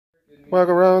Walk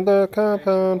around the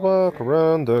compound, walk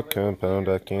around the compound.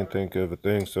 I can't think of a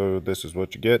thing, so this is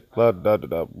what you get. Blah, da, da,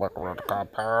 da. Walk around the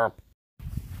compound.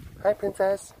 Hi,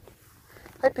 princess.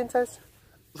 Hi, princess.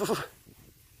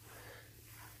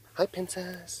 Hi,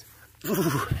 princess.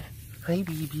 Hi,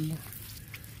 baby.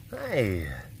 Hi.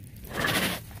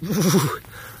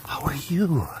 How are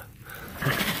you?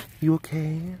 You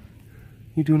okay?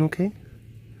 You doing okay?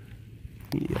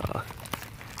 Yeah.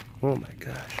 Oh my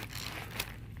gosh.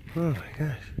 Oh my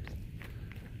gosh.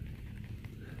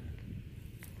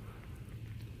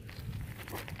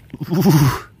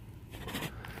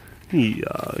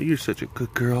 Yeah, you're such a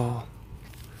good girl.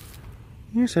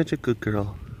 You're such a good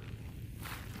girl.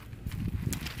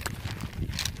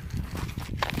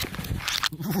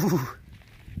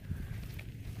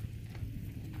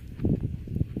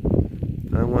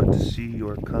 I want to see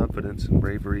your confidence and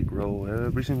bravery grow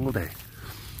every single day.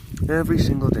 Every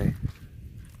single day.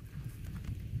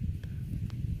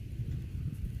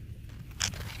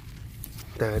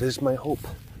 That is my hope.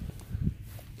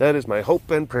 That is my hope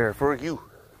and prayer for you.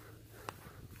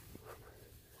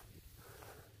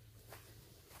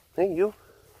 Hey, you.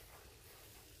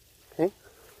 Hey.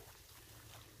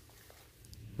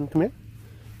 Come here.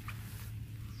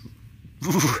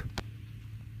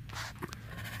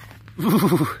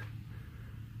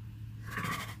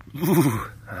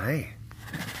 Hi.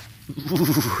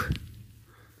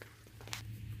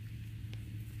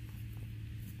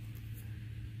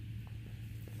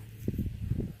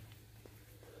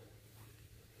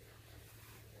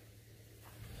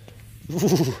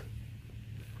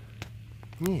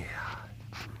 Yeah.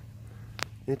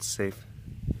 It's safe.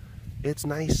 It's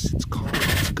nice. It's calm.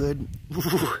 It's good.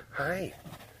 Hi.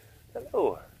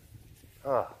 Hello.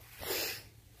 Oh.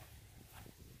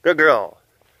 Good girl.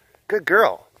 Good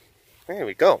girl. There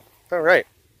we go. All right.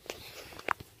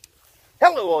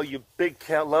 Hello, all you big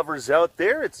cat lovers out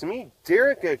there. It's me,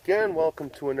 Derek, again. Welcome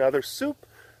to another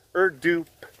super-duper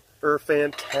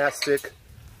fantastic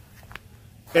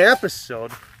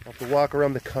episode of the Walk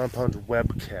Around the Compound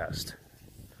webcast.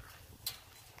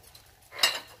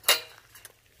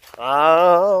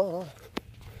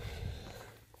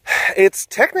 It's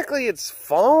technically, it's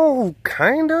fall,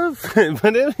 kind of,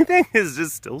 but everything is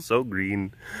just still so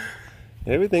green.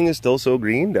 Everything is still so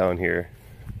green down here.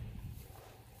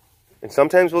 And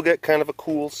sometimes we'll get kind of a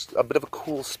bit of a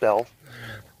cool spell.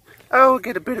 Oh, we'll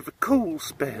get a bit of a cool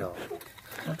spell.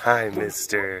 Hi,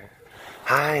 mister.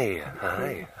 Hi,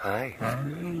 hi, hi.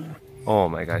 Oh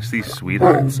my gosh, these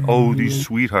sweethearts. Oh, these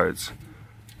sweethearts.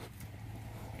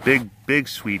 Big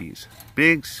sweeties.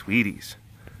 Big sweeties.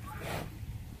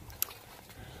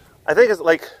 I think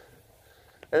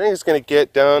it's gonna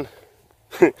get down.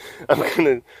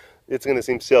 It's gonna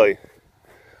seem silly,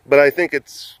 but I think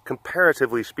it's,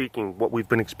 comparatively speaking, what we've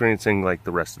been experiencing like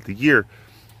the rest of the year.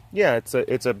 Yeah, it's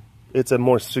a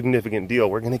more significant deal.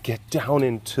 We're gonna get down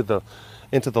into the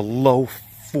low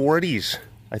 40s.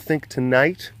 I think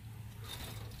tonight.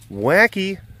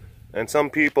 Wacky. And some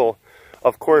people,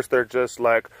 of course, they're just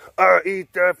like, I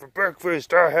eat that for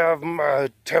breakfast. I have my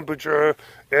temperature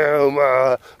in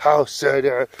my house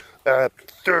at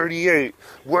 38.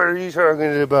 What are you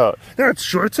talking about? That's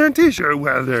shorts and t-shirt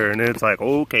weather. And it's like,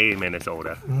 okay,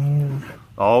 Minnesota.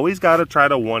 Always got to try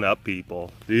to one-up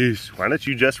people. Eesh, why don't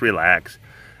you just relax?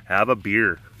 Have a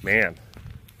beer. Man.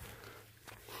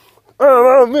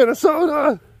 Oh,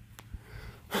 Minnesota!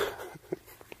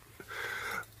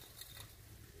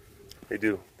 They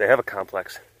do. They have a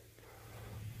complex.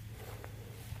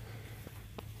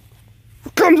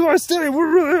 Come to our state.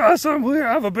 We're really awesome. We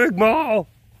have a big mall.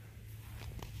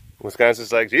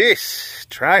 Wisconsin's like, geez,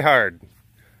 try hard.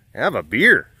 Have a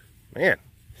beer. Man.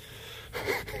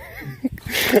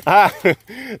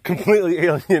 Completely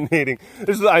alienating.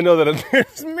 I know that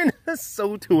there's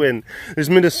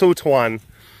Minnesotan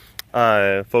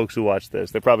folks who watch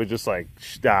this. They're probably just like,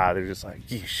 they're just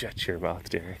like, you shut your mouth,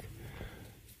 Derek.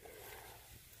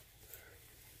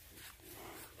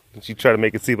 And you try to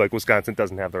make it seem like Wisconsin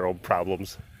doesn't have their own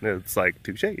problems. And it's like,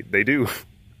 touche, they do.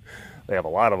 They have a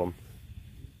lot of them.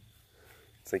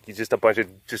 It's like you're just a bunch of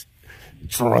just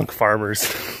drunk farmers.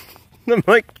 I'm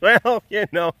like, well, you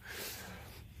know.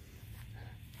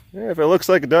 Yeah, if it looks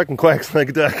like a duck and quacks like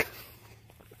a duck.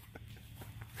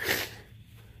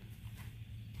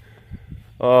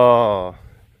 Oh.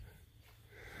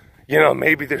 You know,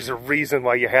 maybe there's a reason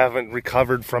why you haven't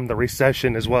recovered from the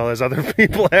recession as well as other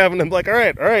people have. And I'm like, all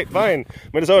right, fine.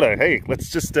 Minnesota, hey, let's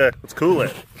cool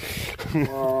it.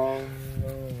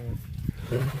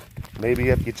 Maybe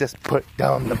if you just put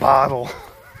down the bottle.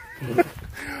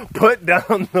 Put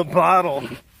down the bottle.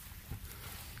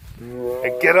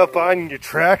 And get up on your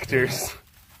tractors.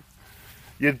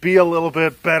 you'd be a little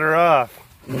bit better off.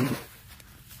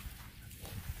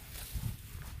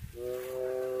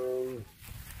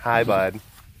 Hi, bud.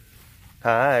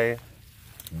 Hi.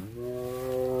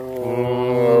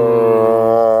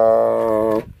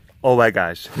 Oh my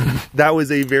gosh. That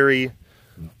was a very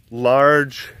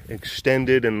large,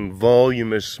 extended, and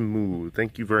voluminous moo.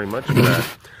 Thank you very much for that.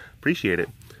 Appreciate it.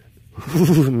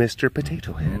 Mr.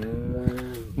 Potato Head.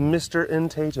 Mr.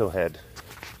 Potato Head.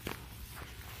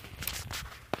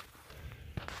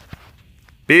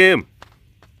 Boom.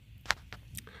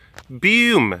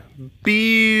 Boom.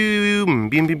 Boom.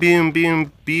 Boom, boom, boom,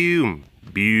 boom, boom.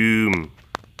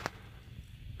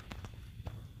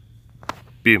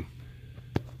 Boom.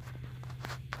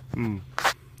 Boom.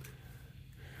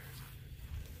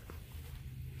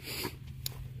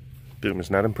 Boom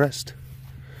is not impressed.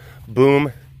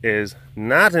 Boom is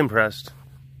not impressed.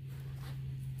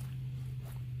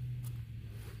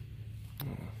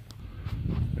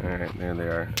 Alright, there they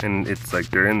are. And it's like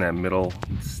they're in that middle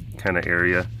kind of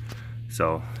area.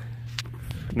 So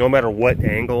no matter what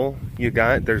angle you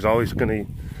got, there's always going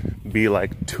to be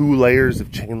like 2 layers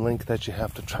of chain link that you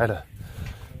have to try to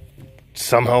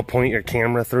somehow point your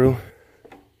camera through.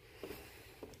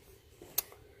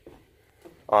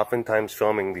 Oftentimes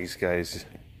filming these guys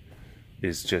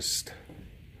is just,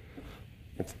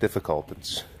 it's difficult.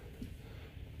 It's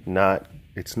not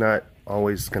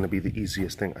always going to be the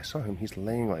easiest thing. I saw him, he's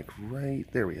laying like right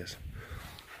there, he is.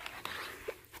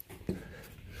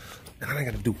 And then I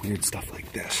got to do weird stuff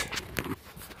like this.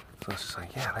 So it's just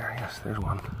like, yeah, there he is, there's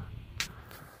one.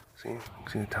 See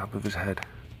the top of his head.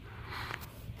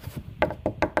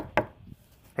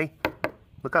 Hey,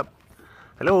 look up.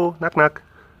 Hello, knock knock.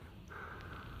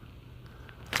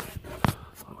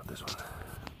 What about this one?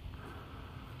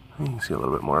 You can see a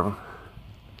little bit more of him.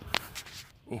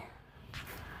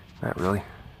 Not really.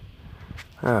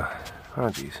 Oh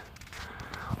geez.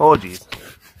 Oh geez.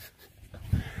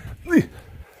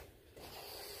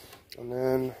 And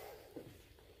then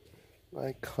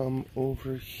I come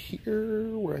over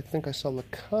here where I think I saw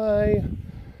Lakai.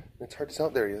 It's hard to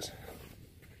tell. There he is.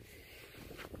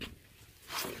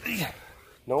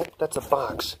 Nope, that's a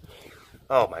box.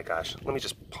 Oh my gosh. Let me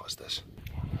just pause this.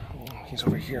 He's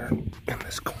over here in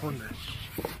this corner.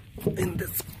 In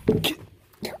this.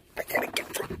 I gotta get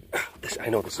through this. I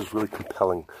know this is really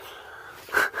compelling.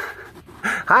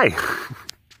 Hi.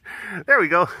 There we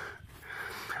go.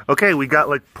 Okay, we got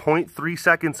like 0.3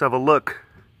 seconds of a look.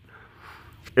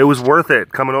 It was worth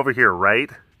it coming over here, right?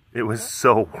 It was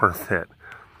so worth it.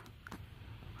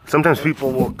 Sometimes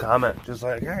people will comment just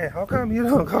like, hey, how come you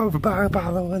don't go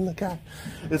following the guy?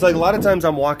 It's like a lot of times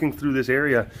I'm walking through this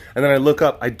area and then I look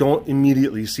up, I don't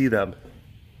immediately see them.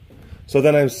 So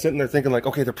then I'm sitting there thinking like,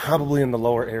 okay, they're probably in the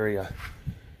lower area.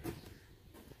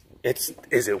 Is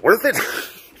it worth it?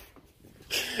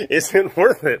 Is it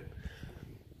worth it?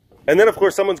 And then of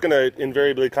course someone's gonna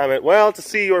invariably comment, well, to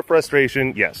see your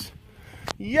frustration, yes.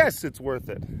 Yes, it's worth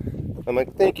it. I'm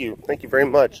like, thank you very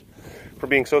much for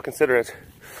being so considerate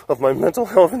of my mental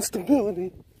health and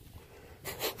stability.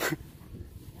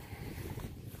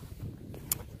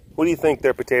 What do you think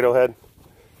there, Potato Head?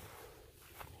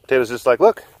 Potato's just like,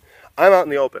 look, I'm out in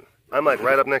the open. I'm like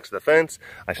right up next to the fence.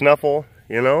 I snuffle,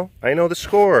 you know. I know the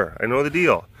score. I know the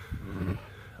deal.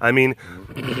 I mean,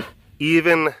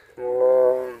 even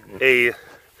a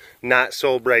not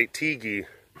so bright Tiki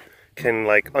can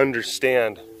like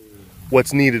understand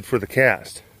what's needed for the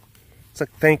cast. It's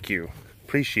like, thank you.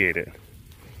 Appreciate it.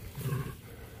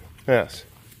 Yes.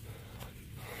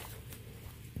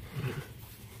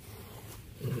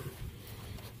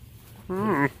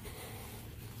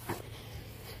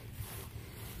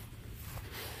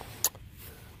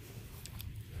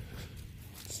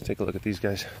 Let's take a look at these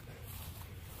guys.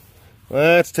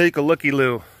 Let's take a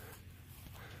looky-loo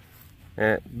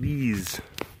at these.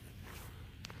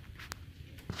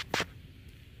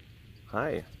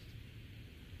 Hi.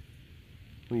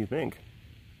 What do you think?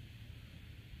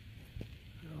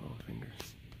 Oh, fingers.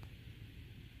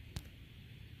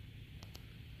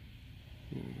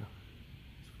 Here we go.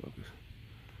 Let's focus.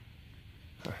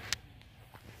 Huh.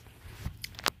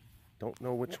 Don't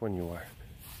know which one you are.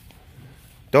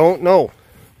 Don't know.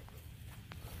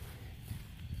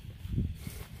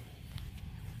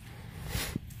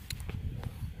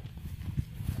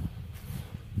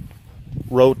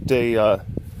 Wrote a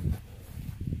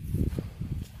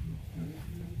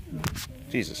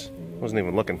Jesus, wasn't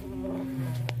even looking.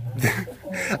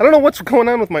 I don't know what's going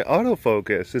on with my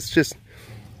autofocus. It's just,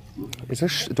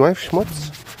 do I have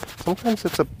schmutz? Sometimes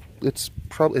it's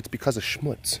because of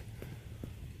schmutz.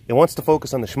 It wants to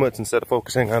focus on the schmutz instead of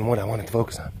focusing on what I want it to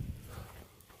focus on.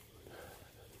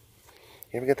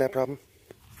 You ever get that problem?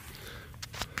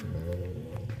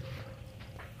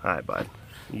 Hi, bud.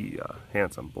 Yeah,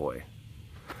 handsome boy.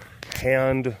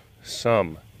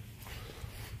 Handsome.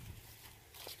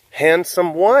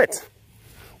 Handsome what?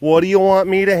 What do you want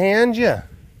me to hand you?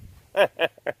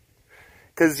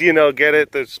 Because, you know, get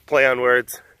it? There's play on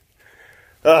words.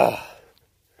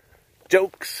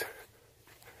 Jokes.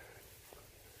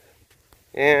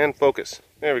 And focus.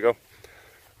 There we go.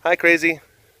 Hi, crazy.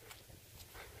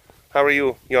 How are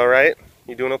you? You alright?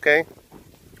 You doing okay?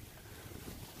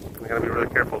 I gotta be really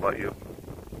careful about you.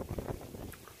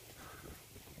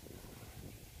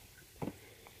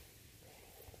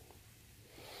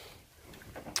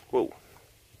 Whoa.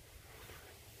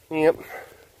 Yep.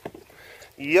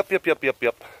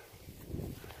 Yep.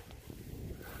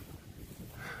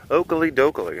 Oakley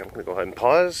dokley. I'm gonna go ahead and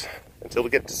pause until we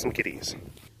get to some kitties.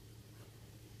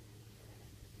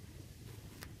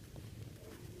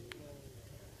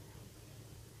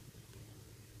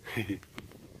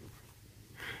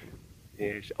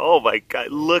 Oh my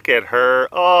God, look at her.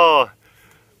 Oh,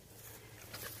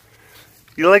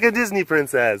 you're like a Disney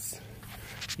princess.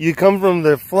 You come from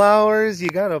the flowers, you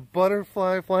got a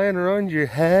butterfly flying around your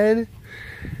head.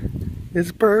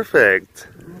 It's perfect.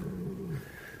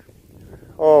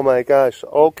 Oh my gosh,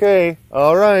 okay,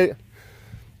 all right.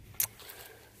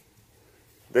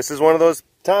 This is one of those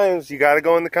times you gotta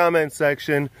go in the comment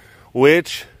section.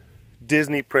 Which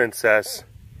Disney princess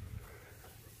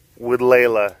would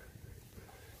Layla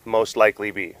most likely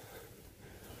be?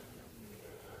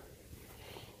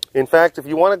 In fact, if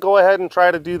you want to go ahead and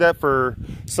try to do that for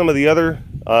some of the other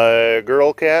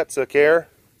girl cats that care,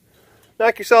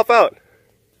 knock yourself out.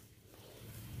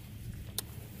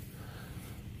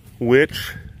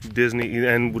 Which Disney,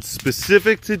 and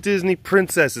specific to Disney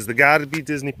princesses, they gotta be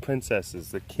Disney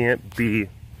princesses. They can't be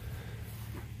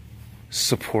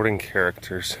supporting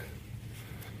characters.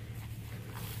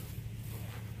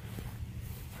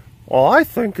 Well, I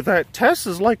think that Tess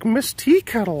is like Miss Tea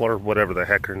Kettle, or whatever the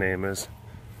heck her name is.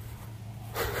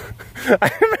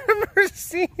 I remember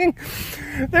seeing,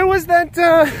 there was that,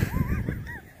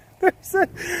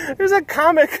 there's a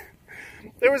comic.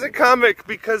 There was a comic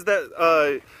because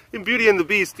that, in Beauty and the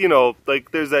Beast, you know,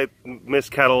 like there's that Miss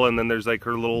Kettle and then there's like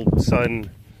her little son.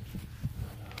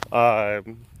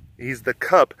 He's the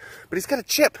cup, but he's got a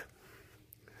chip.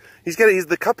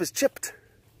 The cup is chipped.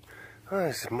 Oh,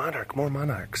 it's a monarch, more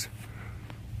monarchs.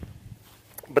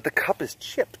 But the cup is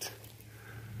chipped.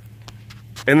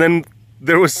 And then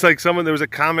there was like there was a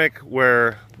comic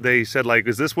where they said like,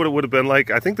 is this what it would have been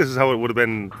like? I think this is how it would have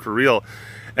been for real.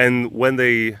 And when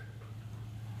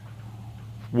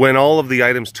all of the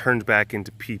items turned back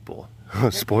into people,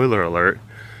 spoiler alert,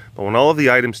 but when all of the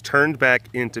items turned back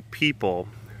into people,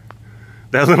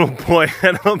 that little boy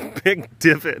had a big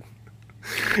divot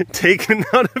taken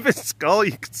out of his skull.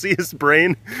 You could see his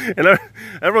brain, and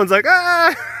everyone's like,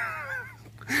 ah!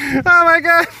 Oh my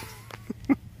God!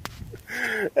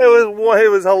 It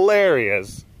was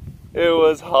hilarious. It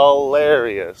was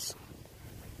hilarious.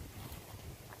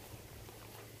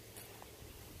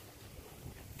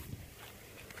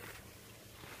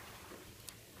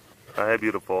 Hi,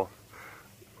 beautiful.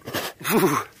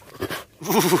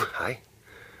 Hi.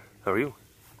 How are you?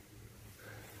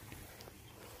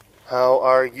 How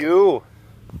are you?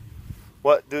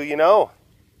 What do you know?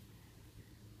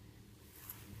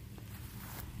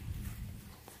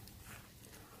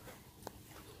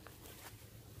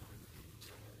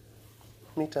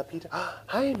 Mita Pita.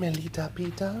 Hi, Melita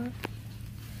Pita.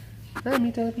 Hi,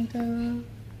 Mita Pita. Let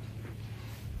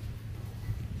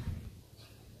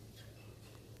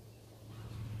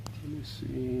me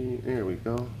see. There we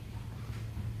go.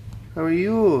 How are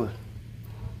you?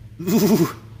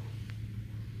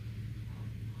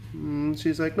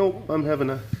 She's like, nope, I am having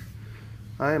a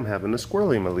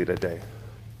squirrely Melita day.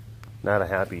 Not a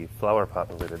happy flower pot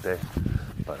Melita day,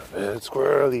 but a bit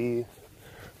squirrely.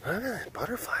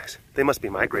 Butterflies. They must be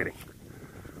migrating.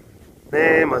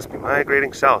 They must be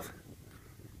migrating south.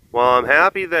 Well, I'm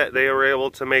happy that they were able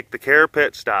to make the care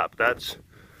pit stop. That's,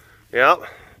 yep.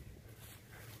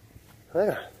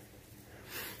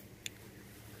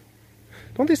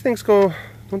 Don't these things go,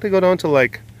 don't they go down to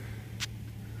like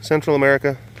Central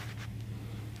America?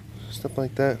 Stuff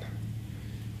like that.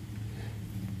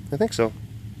 I think so.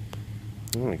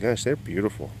 Oh my gosh, they're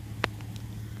beautiful.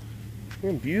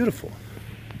 They're beautiful.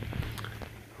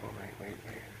 Oh, wait.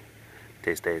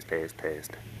 Taste.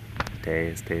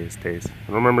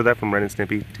 Remember that from Ren and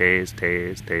Snippy? Taste.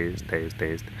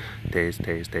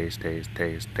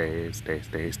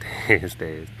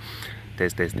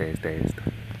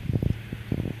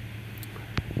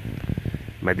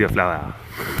 My dear flower.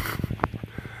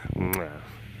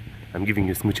 I'm giving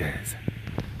you smooches.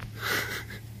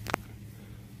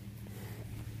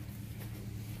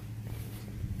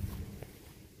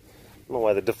 I don't know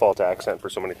why the default accent for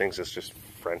so many things is just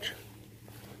French.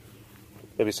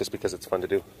 Maybe it's just because it's fun to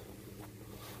do.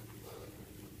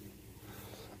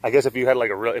 I guess if you had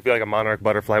like if you're like a monarch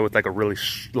butterfly with like a really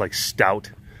like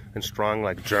stout and strong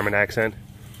like German accent,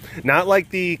 not like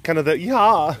the kind of the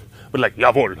ja, but like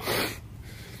jawohl.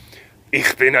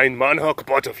 Ich bin ein monarch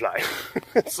butterfly.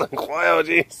 It's like, wow,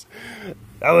 jeez.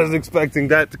 I wasn't expecting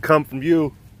that to come from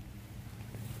you.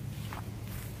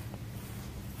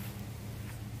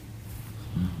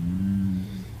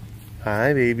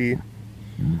 Hi, baby.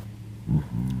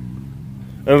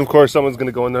 And of course, someone's going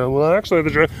to go in there. Well, actually,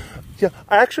 the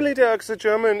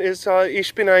German is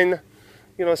ich bin ein,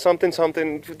 you know, something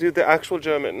something. Do the actual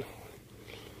German.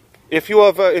 If you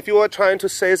are trying to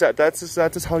say that, that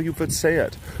is how you would say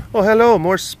it. Oh, hello,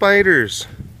 more spiders.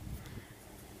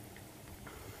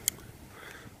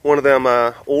 One of them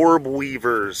orb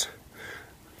weavers.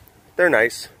 They're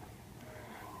nice.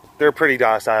 They're pretty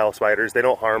docile spiders. They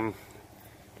don't harm.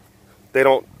 They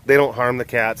don't harm the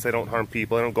cats. They don't harm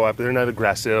people. They don't go after. They're not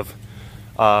aggressive,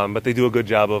 but they do a good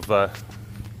job of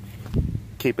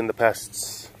keeping the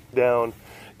pests down,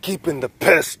 keeping the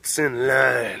pests in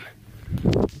line.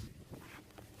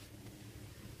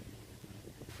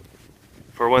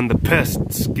 For when the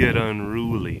pests get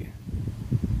unruly.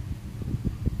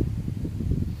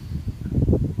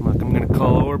 Look, I'm gonna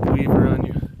call Orb Weaver on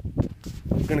you.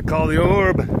 I'm gonna call the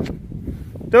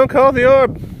orb. Don't call the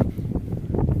orb.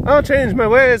 I'll change my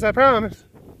ways, I promise.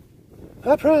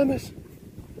 I promise.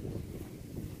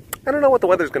 I don't know what the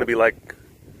weather's going to be like,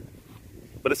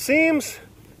 but it seems,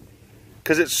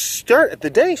 because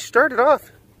the day started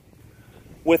off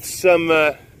with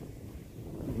some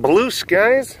blue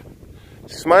skies,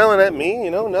 smiling at me, you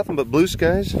know, nothing but blue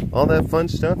skies, all that fun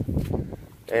stuff.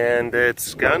 And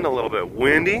it's gotten a little bit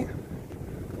windy.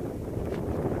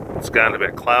 It's gotten a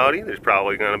bit cloudy. There's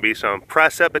probably going to be some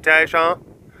precipitation.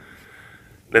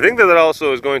 I think that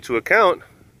also is going to account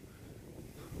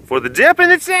for the dip in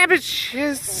the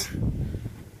temperatures.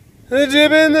 The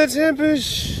dip in the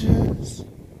temperatures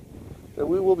that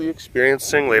we will be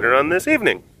experiencing later on this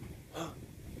evening.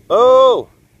 Oh!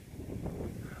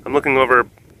 I'm looking over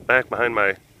back behind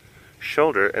my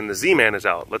shoulder and the Z-Man is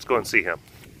out. Let's go and see him.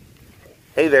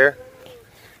 Hey there.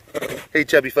 Hey,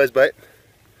 chubby fuzzbutt.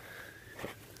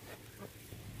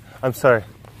 I'm sorry.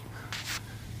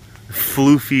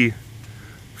 Floofy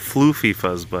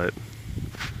fuzzbutt.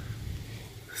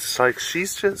 It's like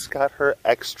she's just got her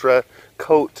extra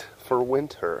coat for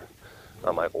winter.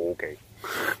 I'm like, okay.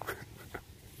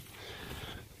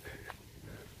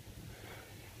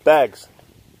 Bags.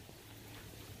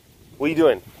 What are you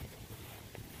doing?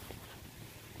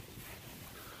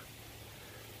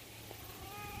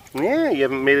 Yeah, you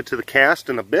haven't made it to the cast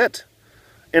in a bit.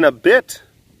 In a bit.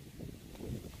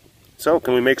 So,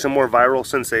 can we make some more viral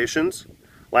sensations?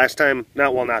 Last time,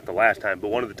 not the last time, but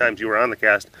one of the times you were on the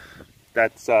cast,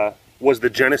 that was the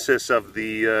genesis of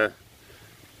the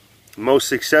most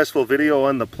successful video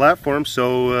on the platform.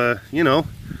 So, you know,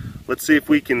 let's see if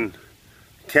we can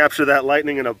capture that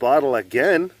lightning in a bottle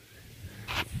again.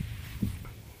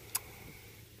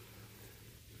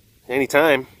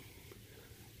 Anytime,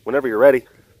 whenever you're ready.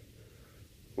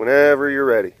 Whenever you're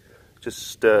ready.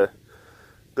 Just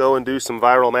go and do some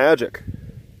viral magic.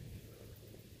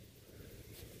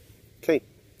 Okay,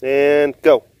 and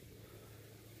go.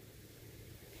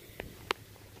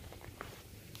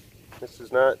 This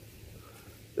is not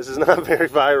very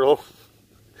viral.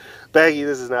 Baggy,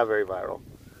 this is not very viral.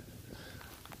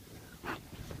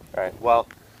 Alright, well,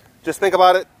 just think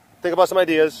about it. Think about some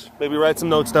ideas. Maybe write some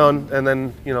notes down, and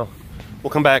then, you know, we'll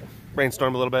come back,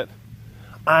 brainstorm a little bit.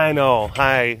 I know.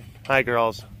 Hi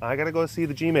girls. I gotta go see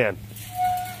the G-Man.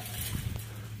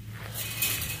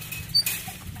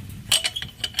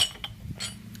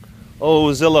 Oh,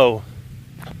 Zillow.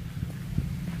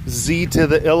 Z to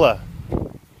the Illa.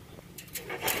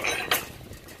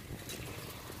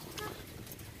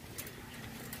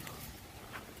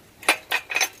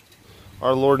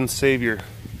 Our Lord and Savior,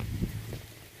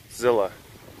 Zilla.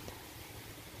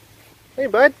 Hey,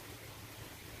 bud.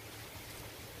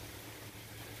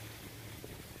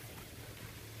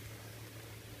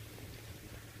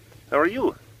 How are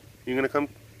you? You gonna come?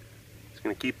 Just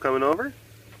gonna keep coming over?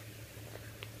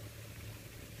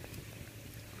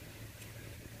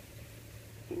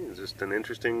 He's just an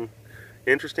interesting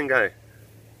guy.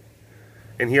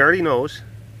 And he already knows.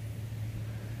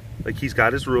 Like, he's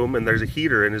got his room, and there's a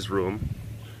heater in his room,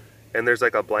 and there's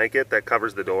like a blanket that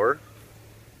covers the door,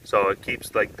 so it keeps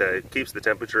the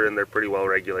temperature in there pretty well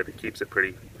regulated. Keeps it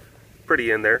pretty pretty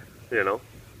in there, you know.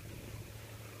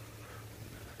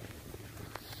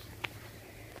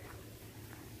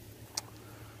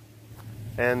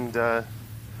 And,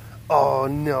 oh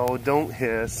no, don't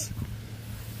hiss.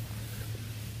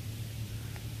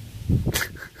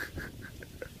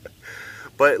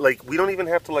 But like, we don't even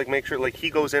have to like make sure, like, he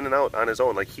goes in and out on his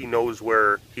own. Like, he knows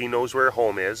where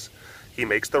home is. He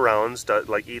makes the rounds,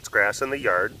 like eats grass in the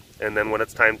yard, and then when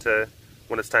it's time to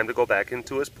go back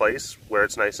into his place where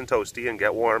it's nice and toasty and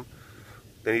get warm,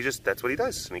 then that's what he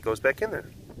does, and he goes back in there.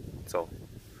 So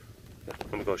yeah,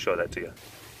 let me go show that to you.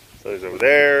 So he's over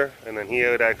there, and then he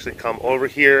would actually come over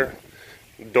here.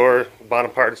 The door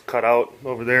bottom part is cut out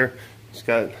over there. It's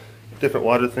got different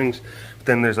water things. But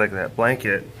then there's like that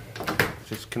blanket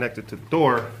just connected to the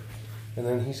door, and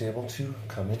then he's able to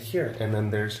come in here. And then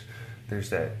there's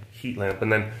that heat lamp.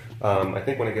 And then I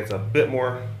think when it gets a bit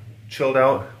more chilled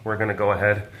out, we're gonna go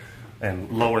ahead and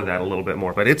lower that a little bit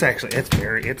more. But it's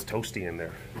toasty in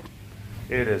there.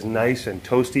 It is nice and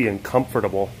toasty and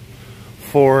comfortable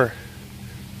for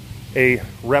a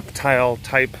reptile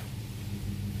type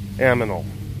aminal.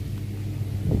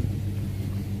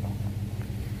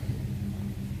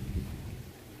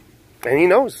 And he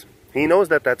knows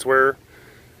that that's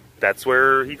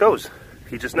where he goes.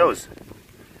 He just knows.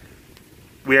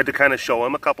 We had to kind of show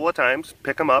him a couple of times,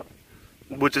 pick him up,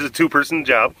 which is a two-person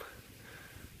job,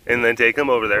 and then take him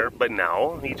over there. But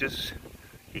now he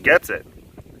gets it.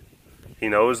 He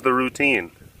knows the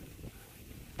routine.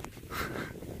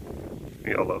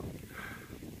 YOLO.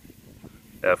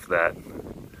 F that.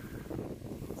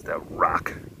 It's that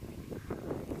rock.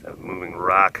 That moving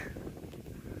rock.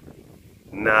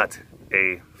 Not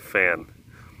a fan.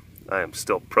 I am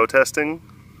still protesting.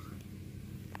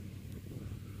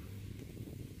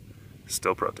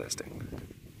 Still protesting.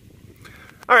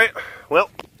 Alright, well,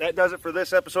 that does it for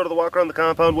this episode of the Walk Around the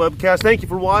Compound webcast. Thank you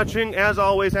for watching. As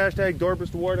always, hashtag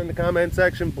Dorpus Award in the comment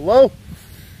section below.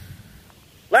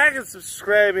 Like and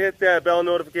subscribe, hit that bell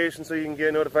notification so you can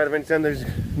get notified of any time there's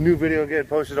a new video getting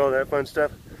posted, all that fun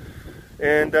stuff.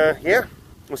 And yeah,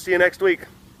 we'll see you next week.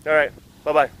 Alright,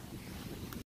 bye-bye.